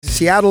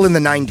Seattle in the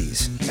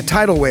 90s. A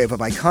tidal wave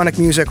of iconic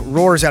music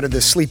roars out of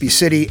this sleepy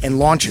city and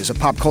launches a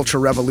pop culture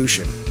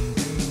revolution.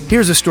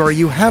 Here's a story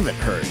you haven't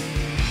heard.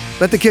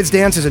 Let the Kids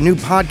Dance is a new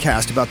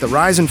podcast about the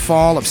rise and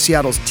fall of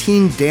Seattle's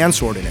teen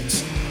dance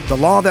ordinance, the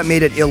law that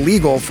made it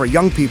illegal for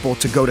young people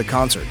to go to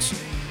concerts.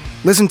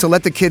 Listen to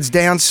Let the Kids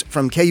Dance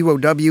from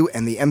KUOW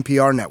and the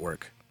NPR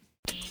network.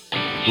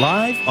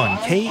 Live on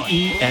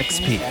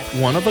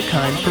KEXP,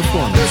 one-of-a-kind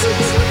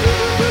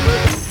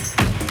performances.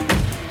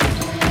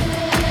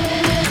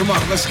 Come on,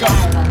 let's go.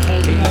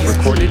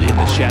 Recorded in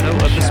the shadow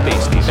of the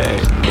Space Needle. Hey,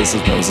 this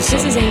is Moses.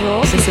 This is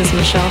April. This is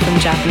Michelle from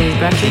Japanese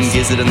Breakfast. King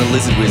Gizzard and the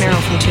Lizard Wizard. Meryl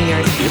from Teen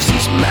Yards. This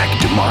is Mac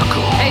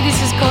DeMarco. Hey,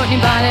 this is Courtney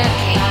Bonnet.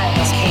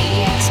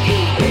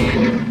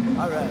 KEXP.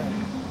 All right.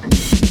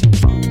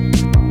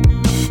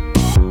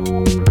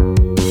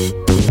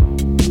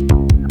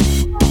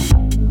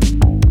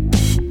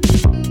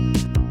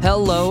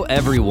 Hello,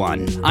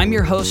 everyone. I'm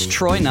your host,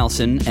 Troy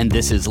Nelson, and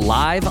this is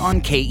Live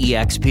on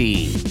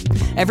KEXP.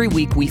 Every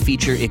week, we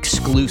feature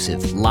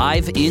exclusive,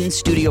 live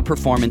in-studio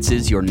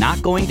performances you're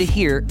not going to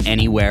hear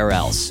anywhere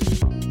else.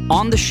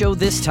 On the show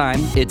this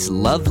time, it's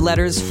Love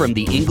Letters from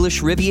the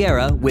English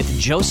Riviera with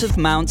Joseph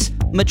Mount's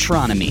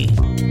Metronomy. I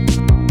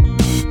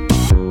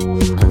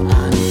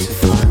need to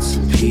find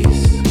some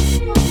peace,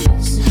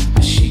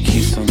 but she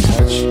keeps on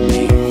touching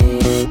me,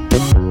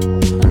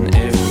 and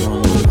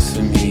everyone looks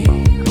at me,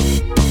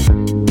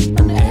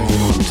 and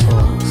everyone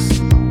talks.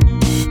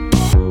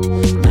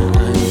 Now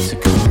I need to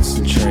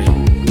concentrate,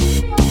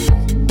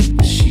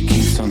 but she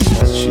keeps on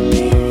touching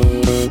me,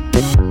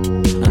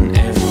 and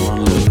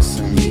everyone looks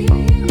at me,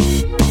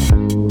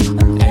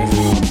 and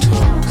everyone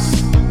talks.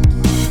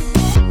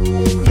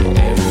 Yeah,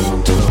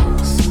 everyone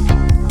talks.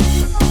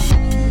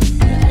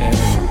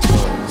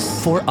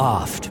 For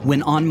oft,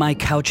 when on my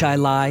couch I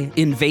lie,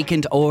 in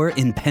vacant or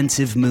in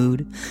pensive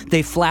mood,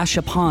 they flash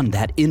upon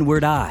that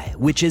inward eye,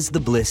 which is the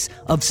bliss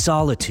of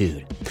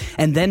solitude.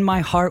 And then my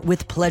heart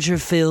with pleasure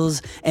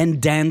fills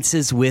and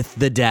dances with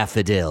the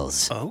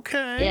daffodils.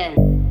 Okay.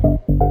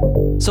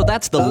 So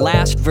that's the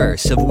last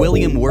verse of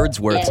William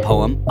Wordsworth's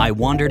poem, I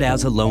Wandered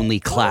as a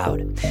Lonely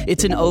Cloud.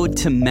 It's an ode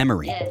to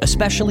memory,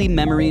 especially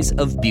memories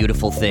of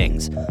beautiful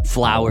things,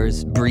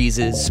 flowers,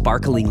 breezes,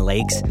 sparkling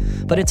lakes,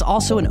 but it's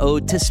also an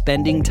ode to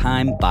spending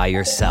time by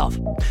yourself.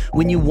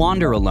 When you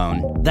wander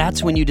alone,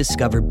 that's when you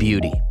discover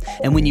beauty.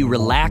 And when you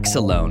relax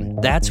alone,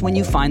 that's when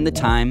you find the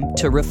time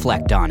to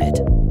reflect on it.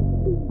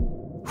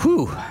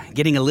 Whew,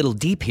 getting a little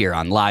deep here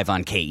on Live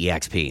on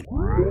KEXP.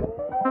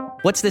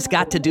 What's this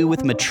got to do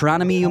with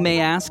Metronomy, you may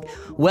ask?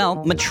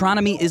 Well,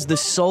 Metronomy is the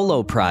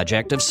solo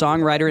project of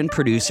songwriter and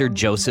producer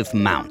Joseph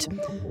Mount.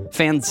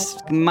 Fans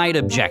might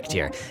object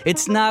here.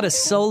 It's not a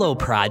solo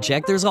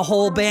project, there's a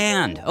whole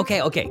band.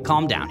 Okay,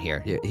 calm down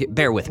here.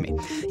 Bear with me.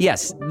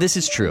 Yes, this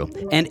is true,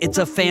 and it's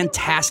a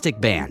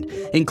fantastic band,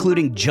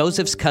 including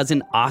Joseph's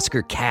cousin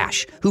Oscar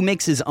Cash, who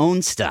makes his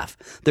own stuff.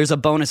 There's a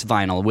bonus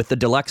vinyl with the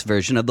deluxe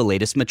version of the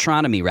latest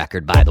Metronomy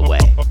record, by the way.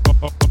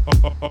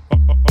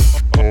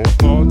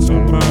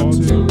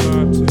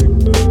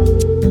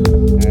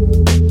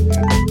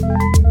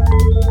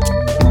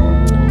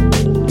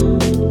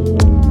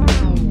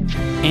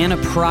 Anna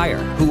Pryor,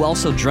 who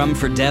also drummed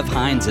for Dev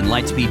Hynes and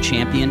Lightspeed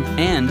Champion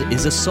and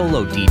is a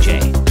solo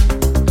DJ.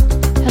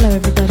 Hello,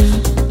 everybody.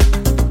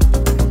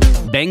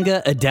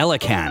 Benga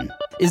Adelakan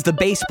is the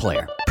bass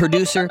player,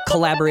 producer,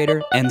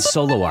 collaborator, and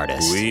solo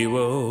artist. We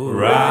will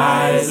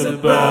rise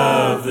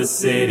above the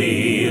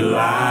city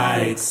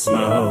like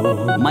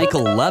smoke.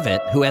 Michael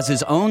Lovett, who has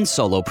his own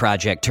solo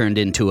project turned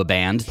into a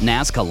band,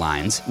 Nazca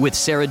Lines, with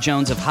Sarah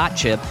Jones of Hot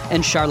Chip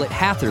and Charlotte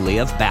Hatherley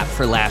of Bat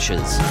for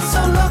Lashes.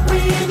 So look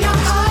me in your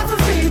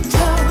ivory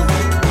tower.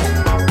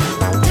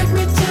 Take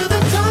me to the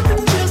top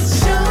and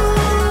just show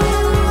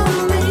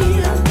me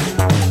your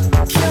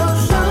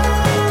love,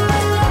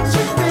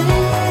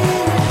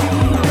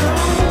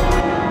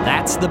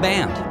 That's the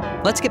band.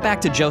 Let's get back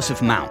to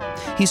Joseph Mount.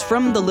 He's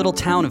from the little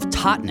town of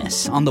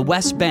Totnes on the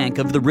west bank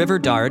of the River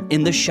Dart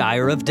in the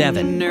Shire of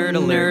Devon. Nerd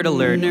alert,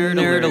 alert, nerd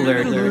alert,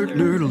 alert, alert,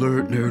 nerd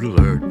alert, nerd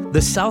alert.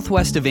 The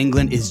southwest of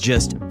England is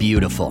just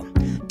beautiful.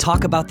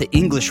 Talk about the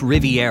English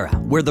Riviera,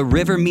 where the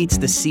river meets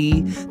the sea.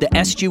 The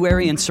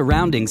estuary and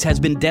surroundings has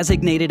been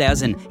designated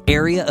as an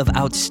area of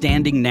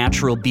outstanding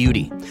natural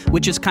beauty,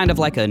 which is kind of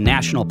like a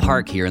national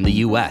park here in the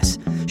U.S.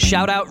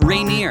 Shout out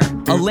Rainier,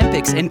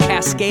 Olympics, and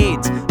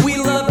Cascades. We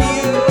love you!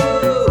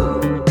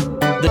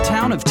 The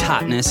town of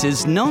Totnes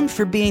is known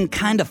for being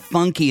kind of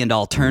funky and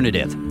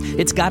alternative.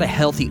 It's got a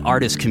healthy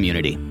artist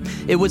community.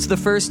 It was the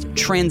first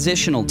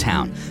transitional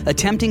town,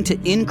 attempting to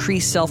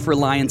increase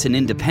self-reliance and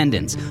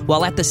independence,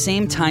 while at the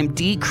same time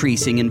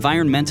decreasing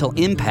environmental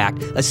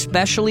impact,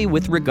 especially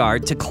with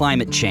regard to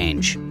climate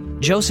change.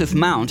 Joseph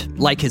Mount,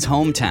 like his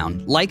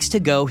hometown, likes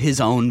to go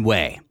his own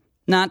way.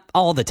 Not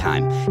all the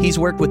time. He's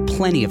worked with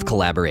plenty of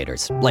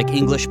collaborators, like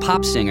English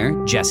pop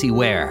singer Jessie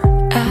Ware.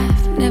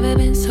 I've never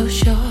been so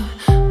sure.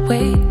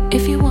 Wait,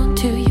 if you want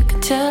to, you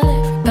can tell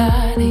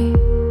everybody.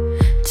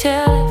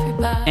 Tell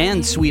everybody.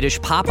 And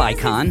Swedish pop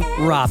icon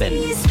Robin.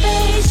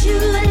 Space you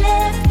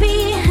left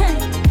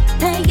behind.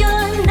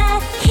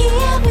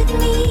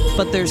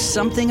 but there's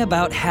something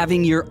about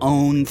having your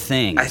own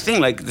thing. I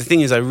think, the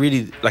thing is, I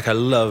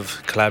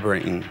love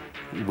collaborating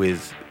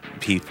with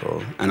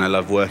people, and I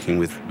love working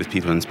with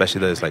people, and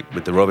especially those,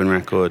 with the Robin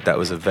record, that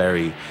was a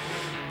very,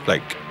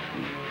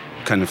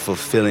 kind of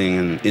fulfilling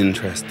and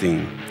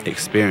interesting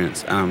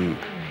experience. And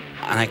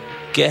I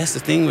guess the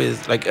thing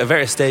with, at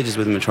various stages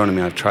with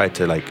Metronomy, I've tried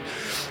to,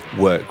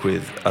 work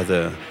with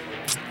other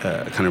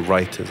kind of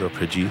writers or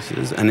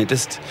producers, and it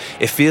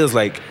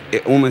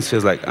almost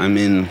feels like I'm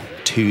in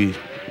too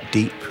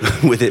deep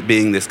with it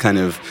being this kind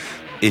of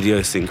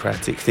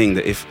idiosyncratic thing,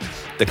 that if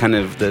the kind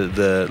of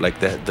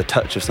the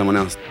touch of someone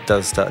else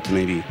does start to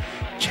maybe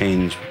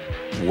change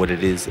what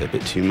it is a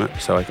bit too much.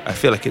 So I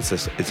feel like it's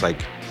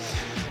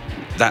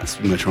that's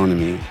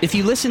Metronomy. If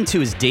you listen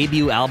to his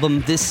debut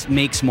album, this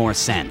makes more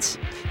sense.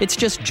 It's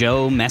just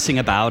Joe messing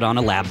about on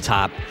a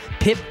laptop.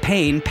 Pip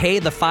Payne, Pay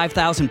the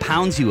 5,000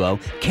 Pounds You Owe,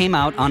 came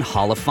out on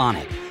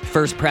Holophonic.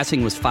 First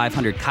pressing was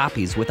 500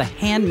 copies with a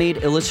handmade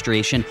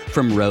illustration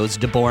from Rose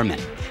de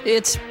Borman.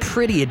 It's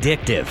pretty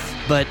addictive,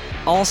 but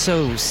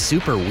also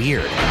super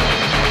weird.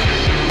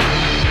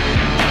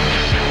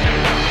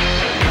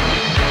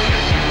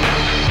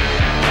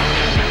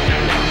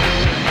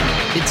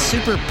 It's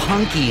super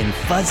punky and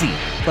fuzzy,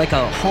 like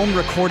a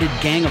home-recorded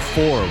Gang of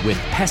Four with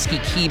pesky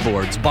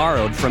keyboards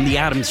borrowed from the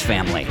Addams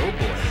Family. Oh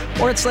boy.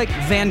 Or it's like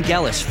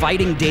Vangelis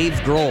fighting Dave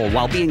Grohl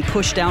while being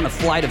pushed down a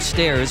flight of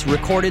stairs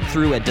recorded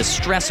through a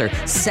distressor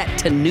set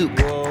to Nuke.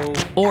 Whoa.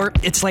 Or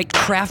it's like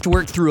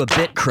Kraftwerk through a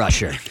bit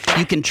crusher.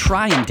 You can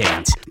try and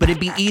dance, but it'd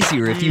be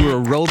easier if you were a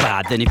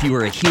robot than if you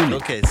were a human.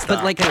 Okay, stop.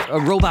 But like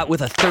a robot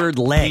with a third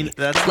leg.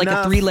 That's like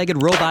enough. a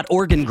three-legged robot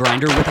organ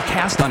grinder with a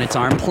cast on its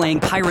arm playing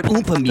Pirate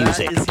Oompa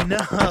music. That is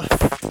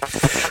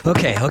enough.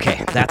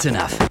 Okay, that's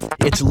enough.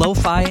 It's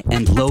lo-fi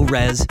and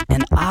low-res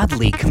and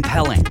oddly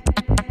compelling.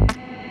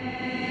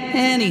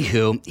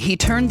 Anywho, he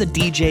turned the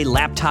DJ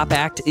Laptop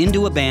Act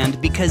into a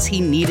band because he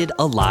needed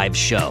a live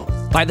show.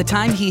 By the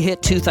time he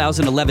hit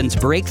 2011's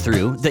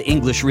breakthrough, the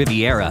English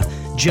Riviera,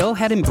 Joe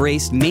had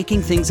embraced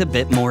making things a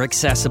bit more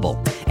accessible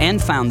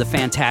and found the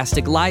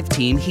fantastic live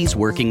team he's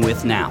working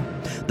with now.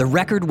 The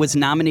record was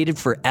nominated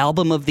for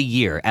Album of the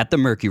Year at the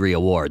Mercury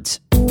Awards.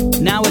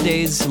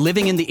 Nowadays,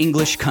 living in the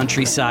English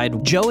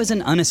countryside, Joe is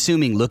an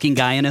unassuming-looking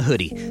guy in a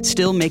hoodie,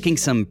 still making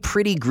some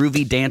pretty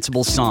groovy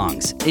danceable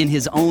songs in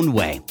his own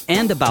way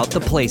and about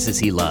the places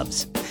he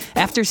loves.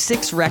 After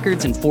 6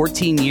 records and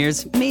 14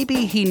 years,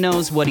 maybe he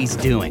knows what he's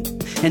doing.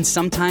 And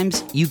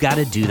sometimes you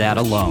gotta do that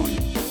alone.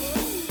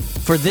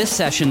 For this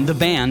session, the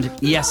band,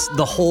 yes,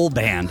 the whole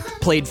band,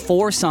 played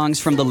 4 songs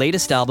from the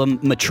latest album,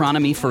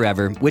 Metronomy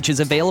Forever, which is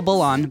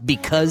available on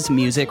Because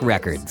Music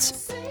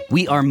Records.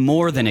 We are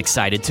more than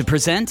excited to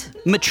present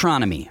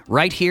Metronomy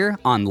right here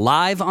on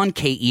Live on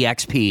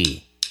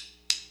KEXP.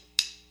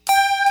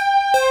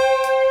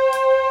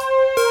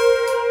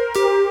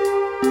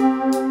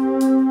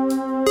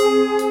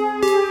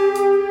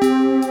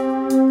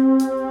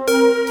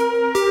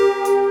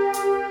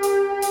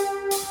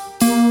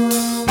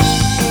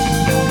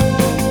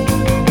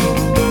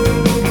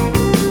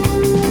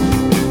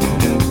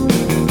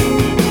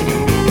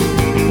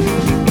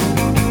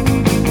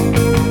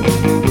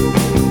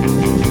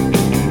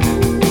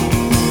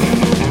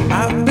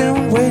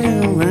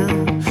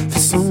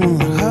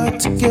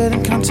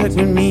 With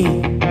me,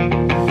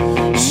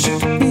 she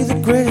could be the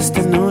greatest.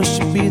 I know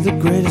she'd be the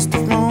greatest.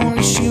 If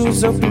only she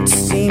was open to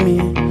see me.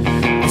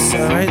 It's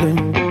alright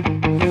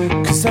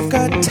though, 'cause I've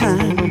got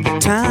time.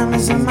 Time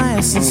isn't my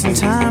essence, and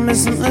time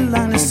isn't a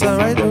line. It's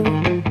alright though.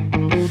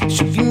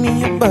 She'll give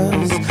me a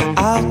buzz.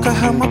 I'll call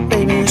her my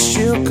baby, and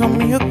she'll call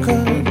me a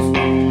cuz.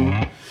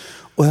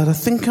 Well, I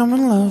think I'm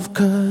in love,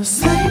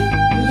 'cause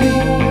lately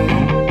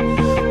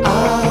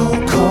I'll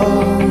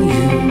call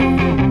you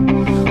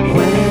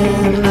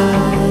when I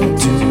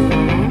do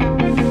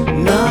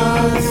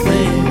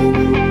nothing.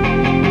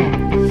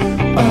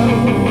 Oh,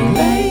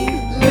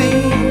 lately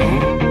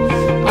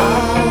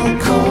I'll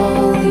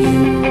call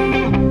you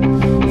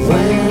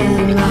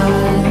when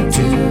I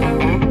do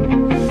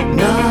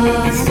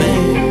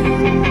nothing.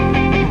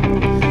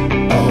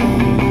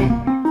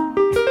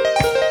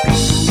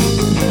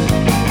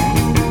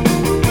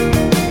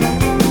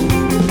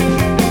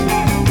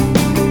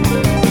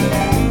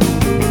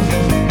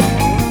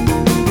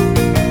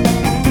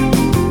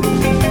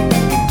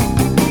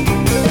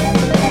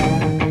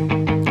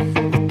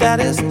 That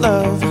is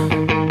love.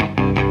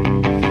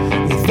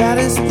 That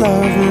is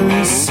love, and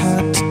it's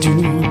hard to do.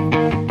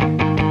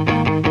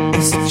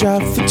 It's a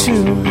job for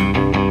two.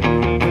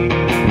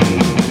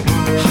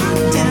 Hot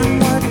damn,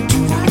 what do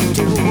I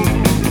do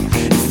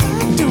if I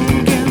don't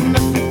get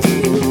nothing from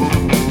you?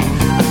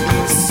 I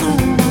got so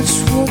much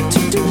work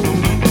to do.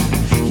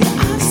 Yeah,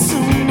 I have so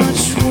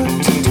much work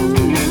to do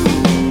now.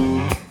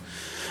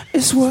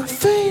 It's work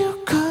for you,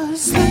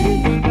 'cause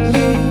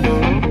lately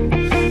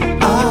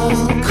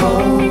I'll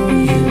call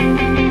you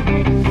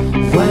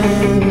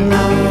when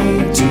I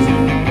do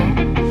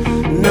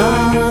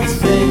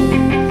nothing.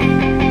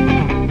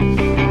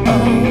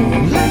 Oh,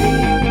 lately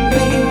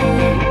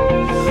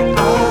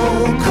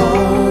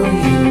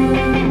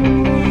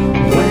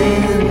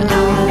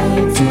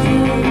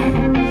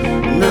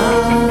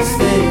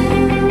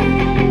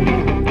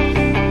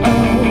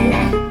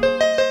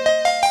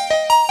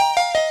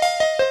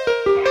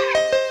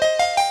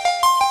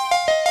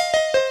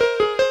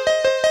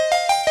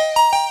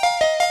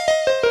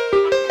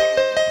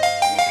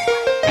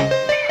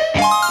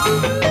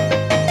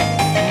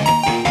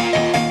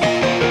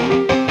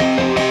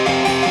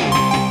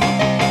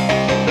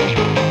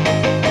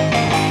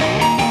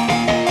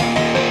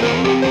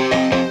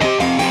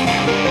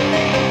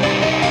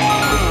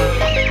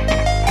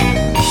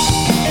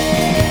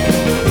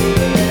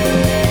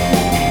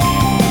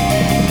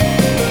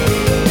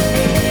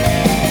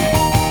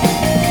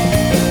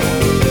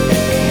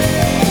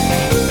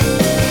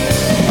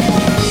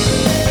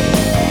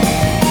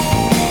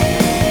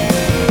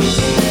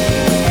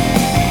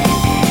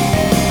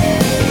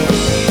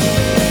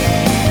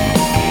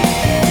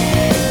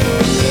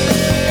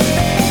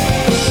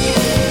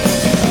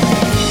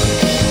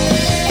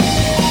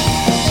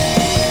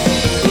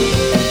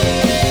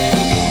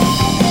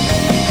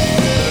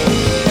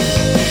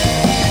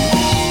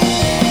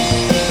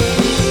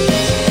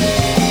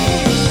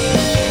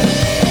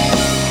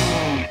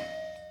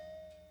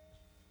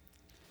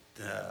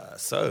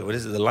So, what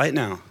is it? The light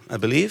now, I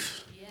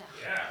believe? Yeah.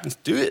 Let's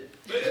do it.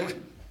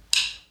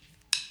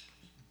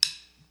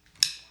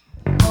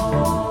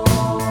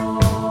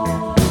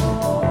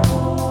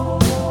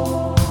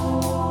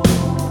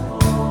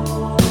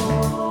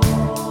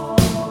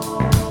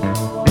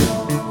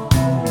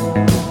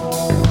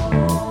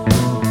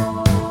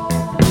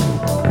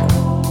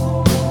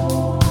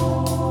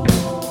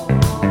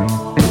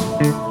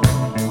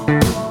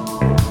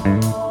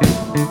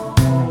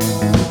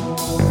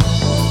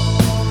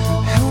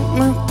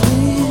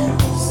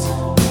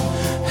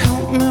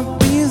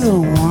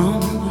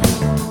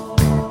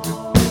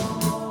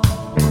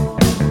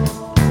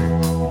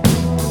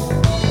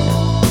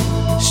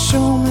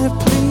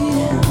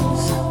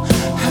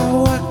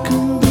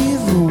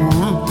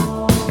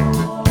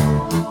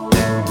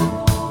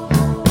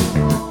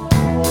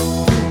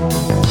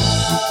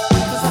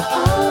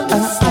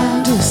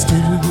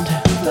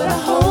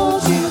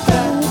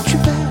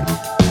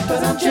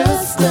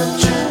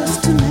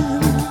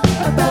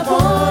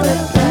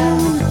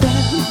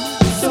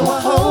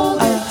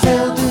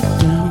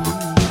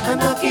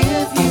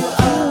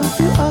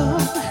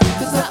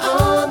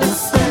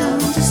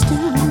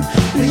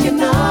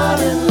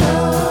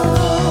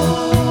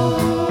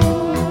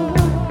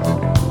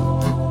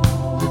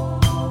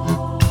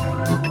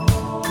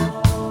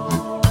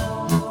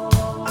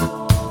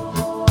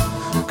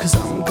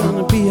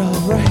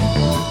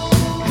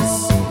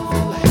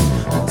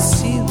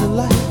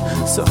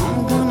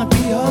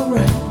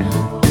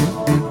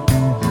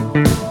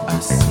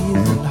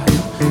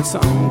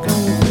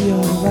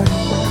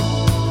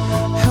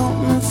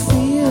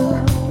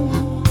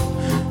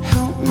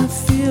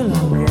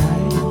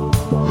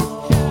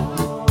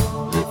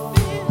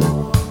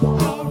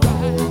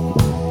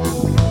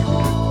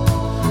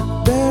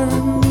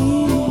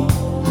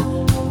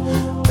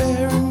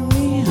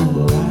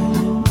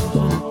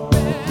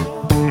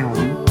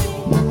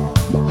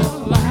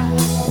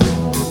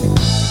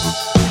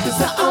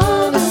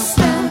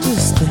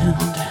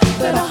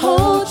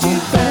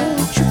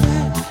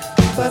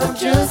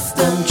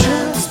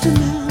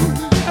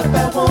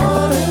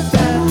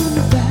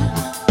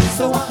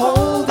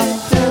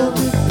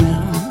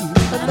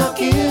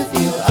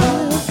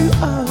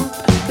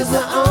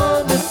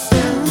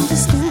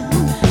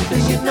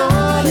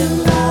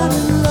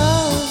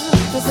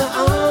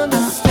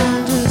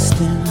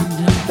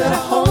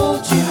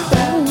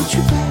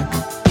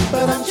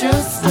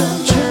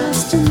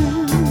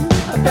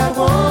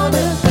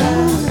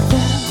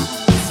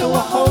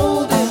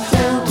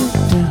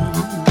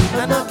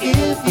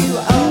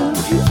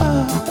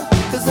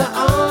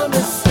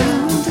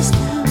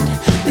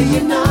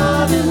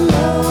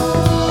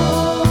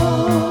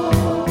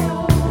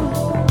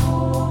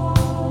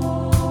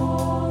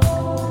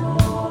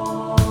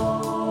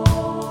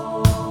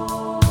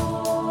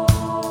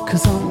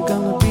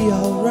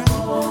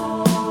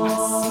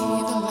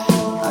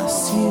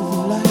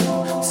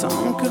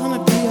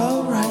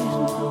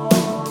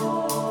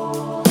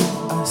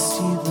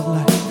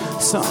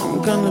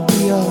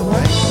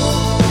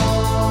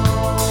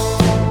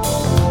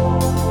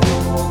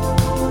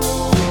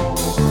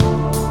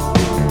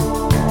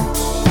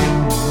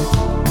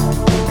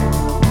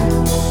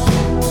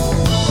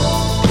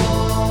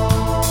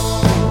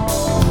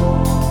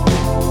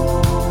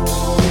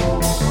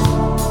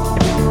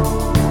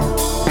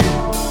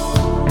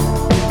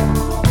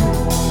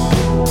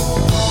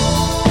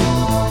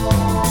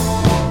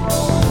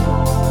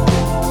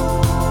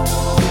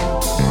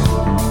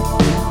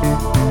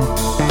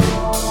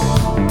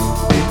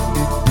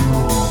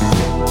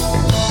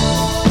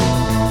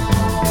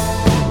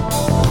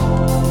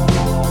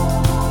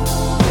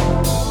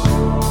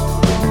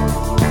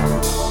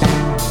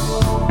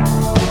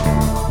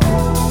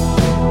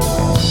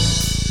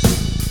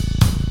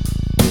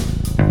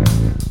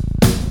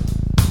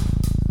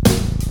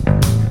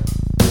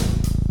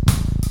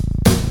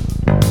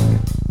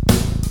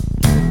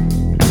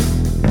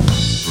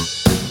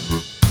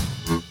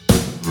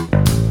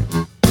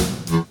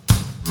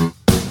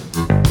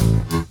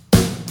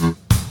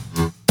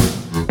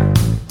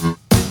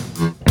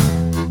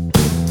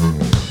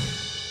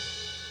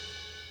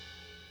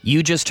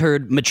 You just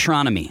heard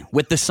Metronomy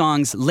with the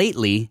songs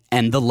Lately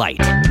and The Light.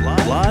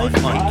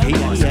 Live on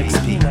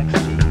KPXP.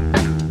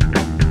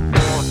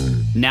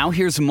 Now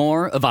here's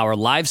more of our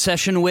live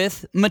session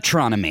with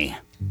Metronomy.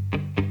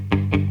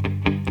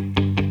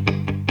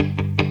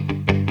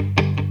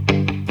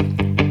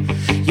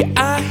 Yeah,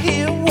 I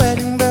hear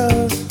wedding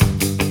bells,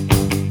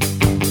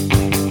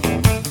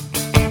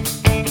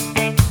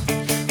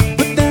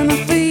 but then I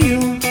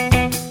feel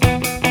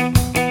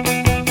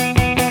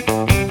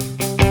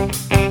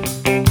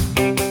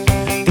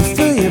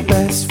your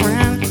best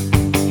friend.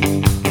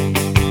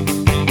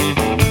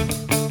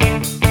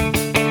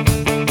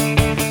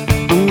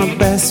 I'm my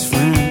best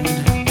friend.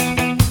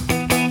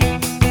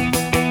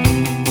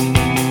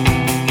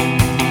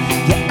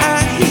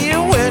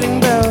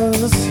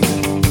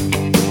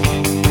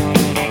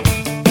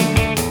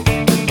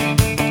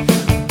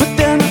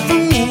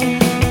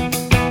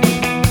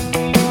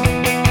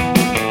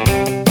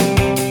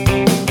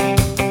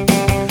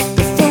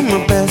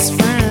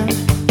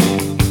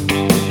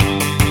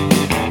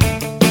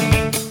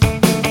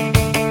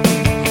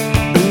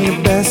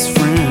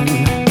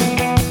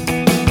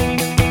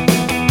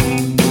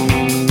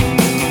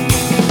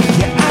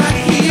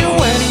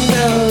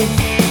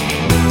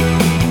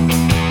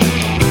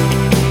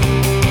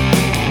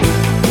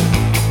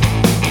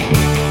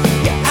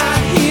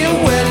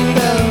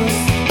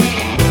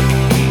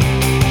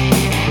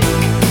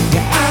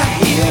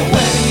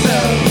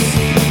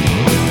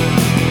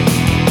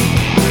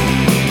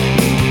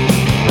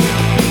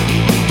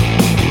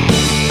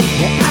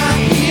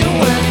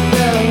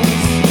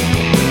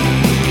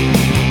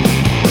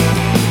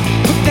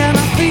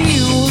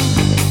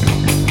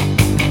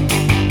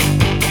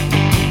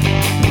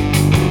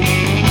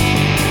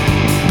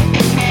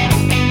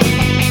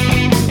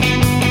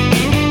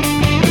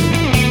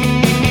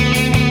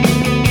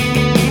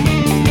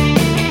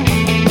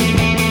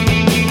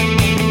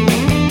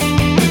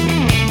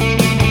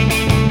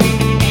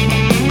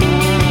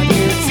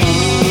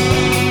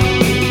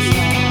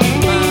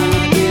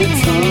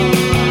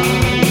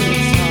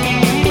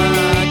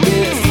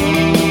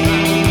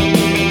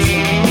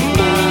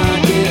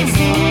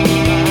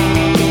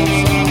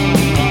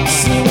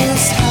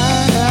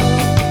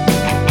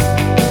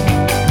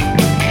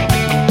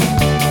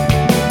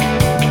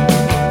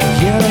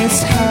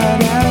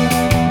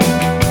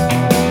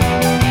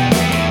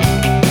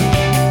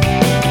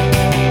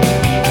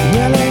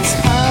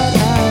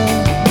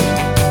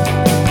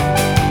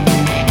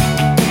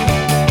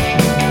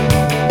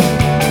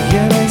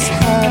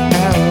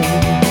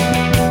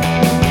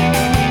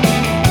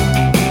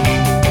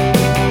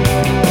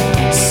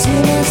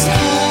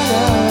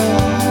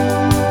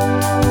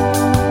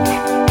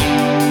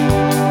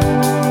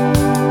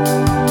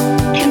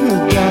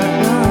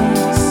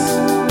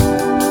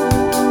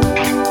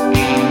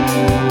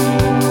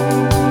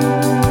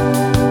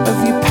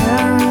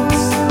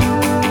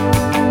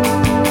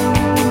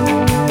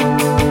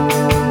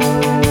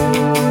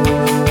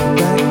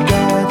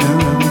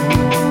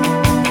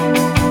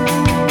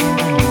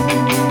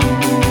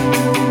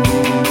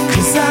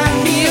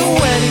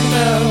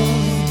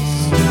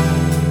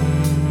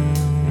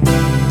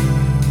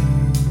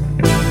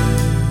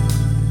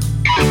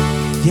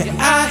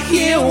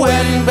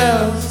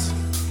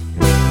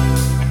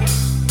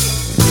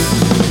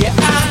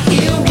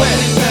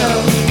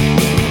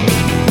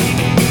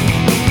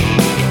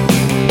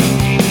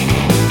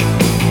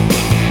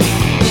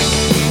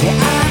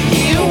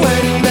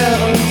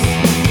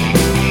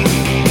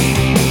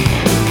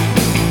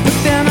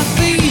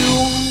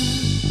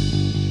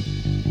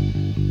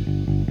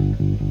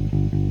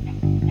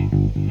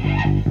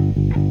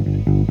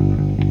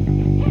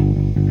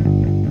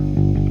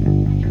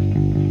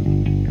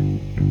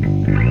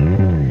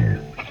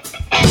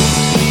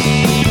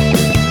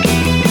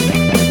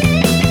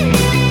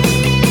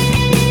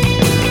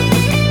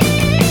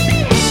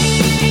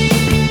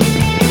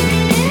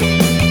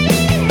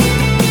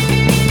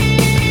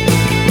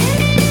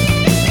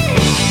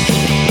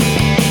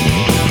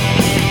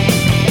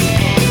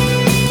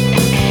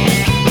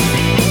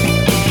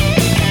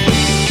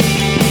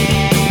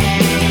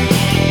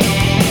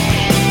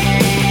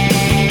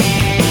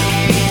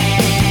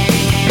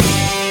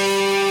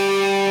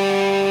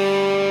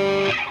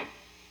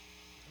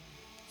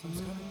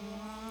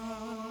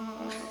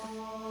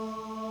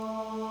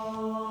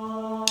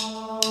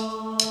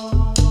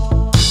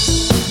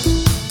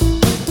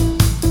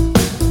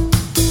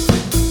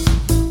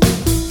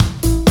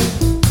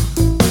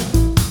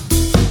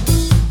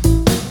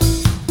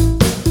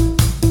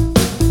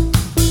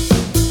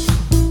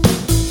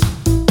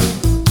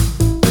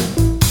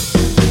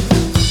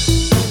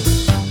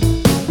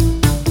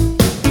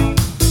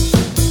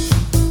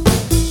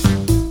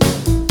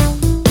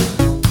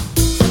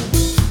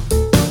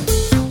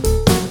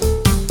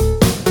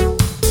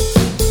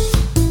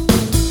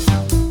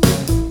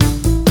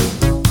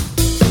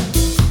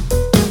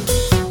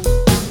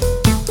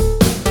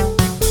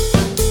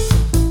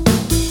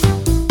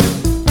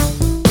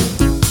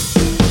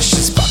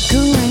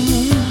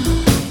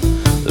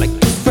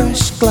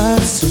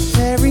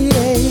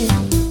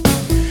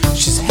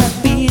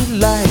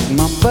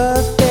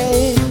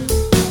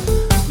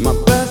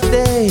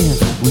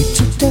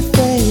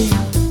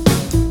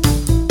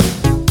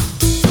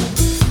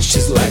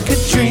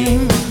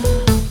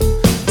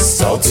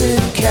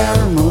 salted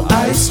caramel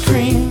ice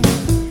cream.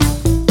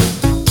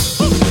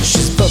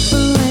 She's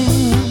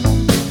bubbling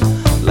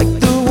like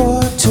the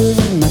water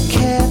in my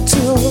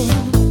kettle.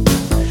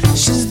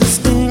 She's the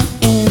sting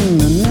in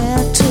the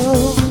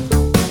nettle,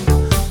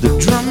 the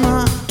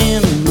drummer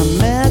in my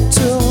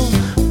metal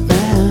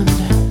band.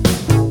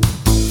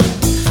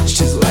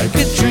 She's like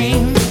a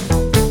dream,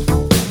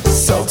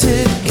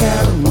 salted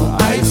caramel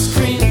ice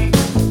cream.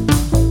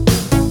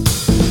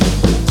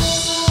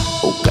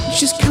 Oh God,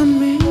 she's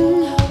coming,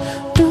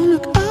 don't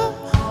look up.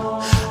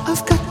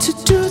 I've got to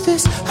do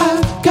this,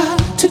 I've got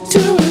to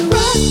do it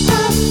right.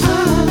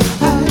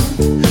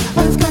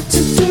 I've got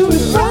to do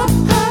it right.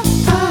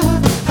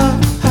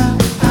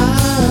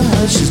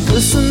 She's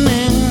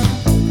glistening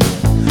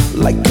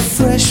like a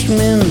fresh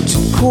mint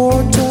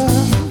quarter.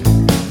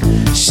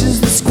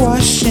 She's the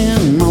squash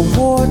in my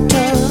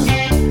water.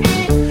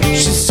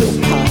 She's so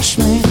posh,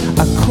 me,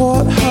 I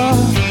caught her,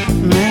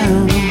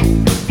 man.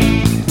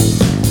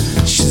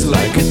 She's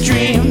like a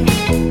dream,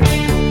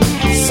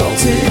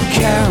 salted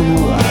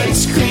caramel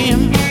ice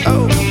cream.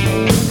 Oh.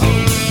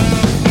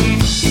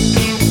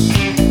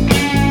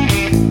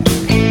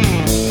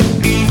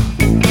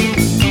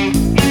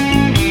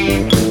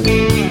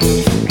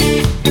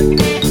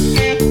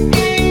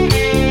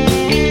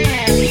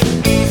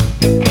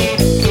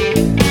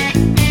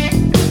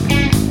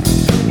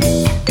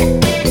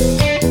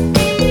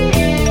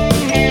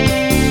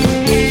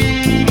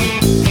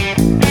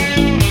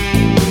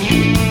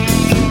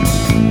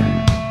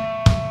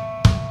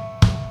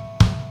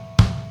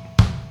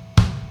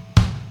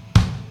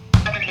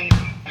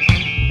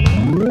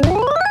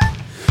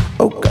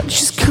 Oh God,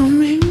 she's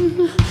coming,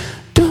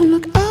 don't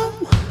look up.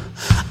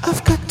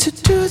 I've got to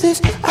do this,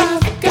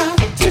 I've got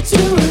to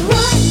do it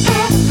right.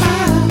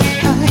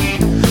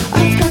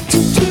 I've got to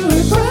do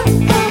it right.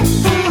 I've got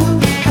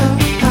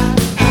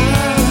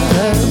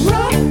to do it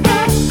right.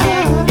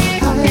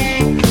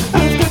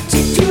 I've got to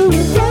do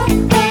it right.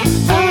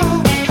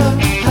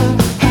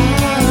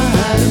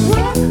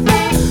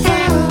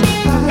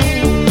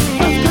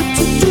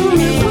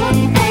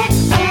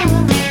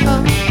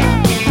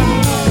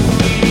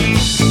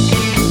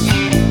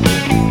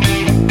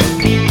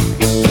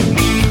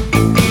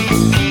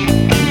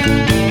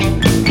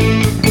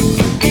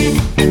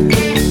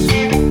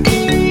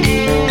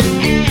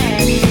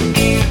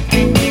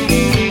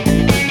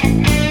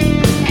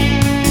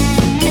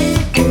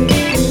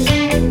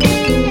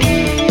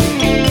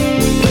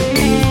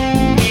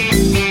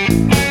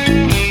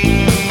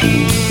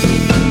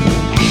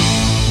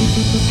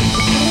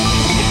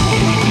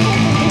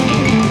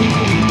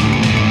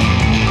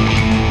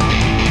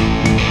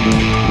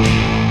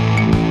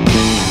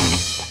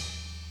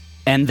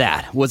 And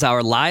that was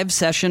our live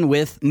session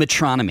with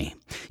Metronomy.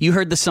 You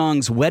heard the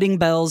songs Wedding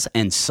Bells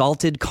and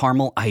Salted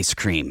Caramel Ice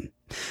Cream.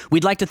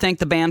 We'd like to thank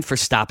the band for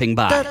stopping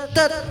by.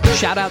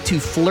 Shout out to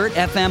Flirt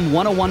FM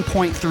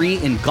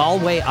 101.3 in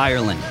Galway,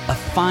 Ireland, a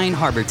fine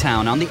harbour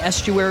town on the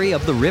estuary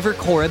of the River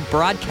Corrib,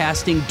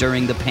 broadcasting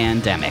during the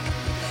pandemic.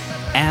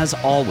 As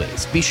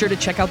always, be sure to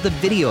check out the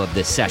video of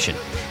this session.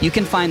 You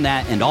can find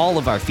that and all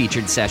of our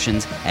featured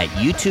sessions at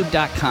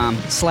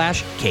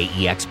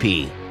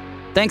youtube.com/KEXP.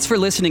 Thanks for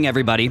listening,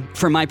 everybody.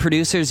 For my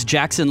producers,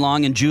 Jackson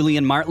Long and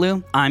Julian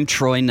Martlew, I'm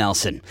Troy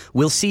Nelson.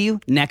 We'll see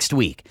you next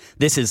week.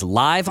 This is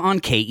Live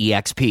on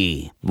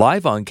KEXP.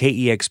 Live on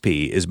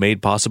KEXP is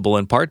made possible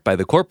in part by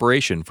the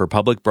Corporation for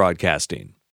Public Broadcasting.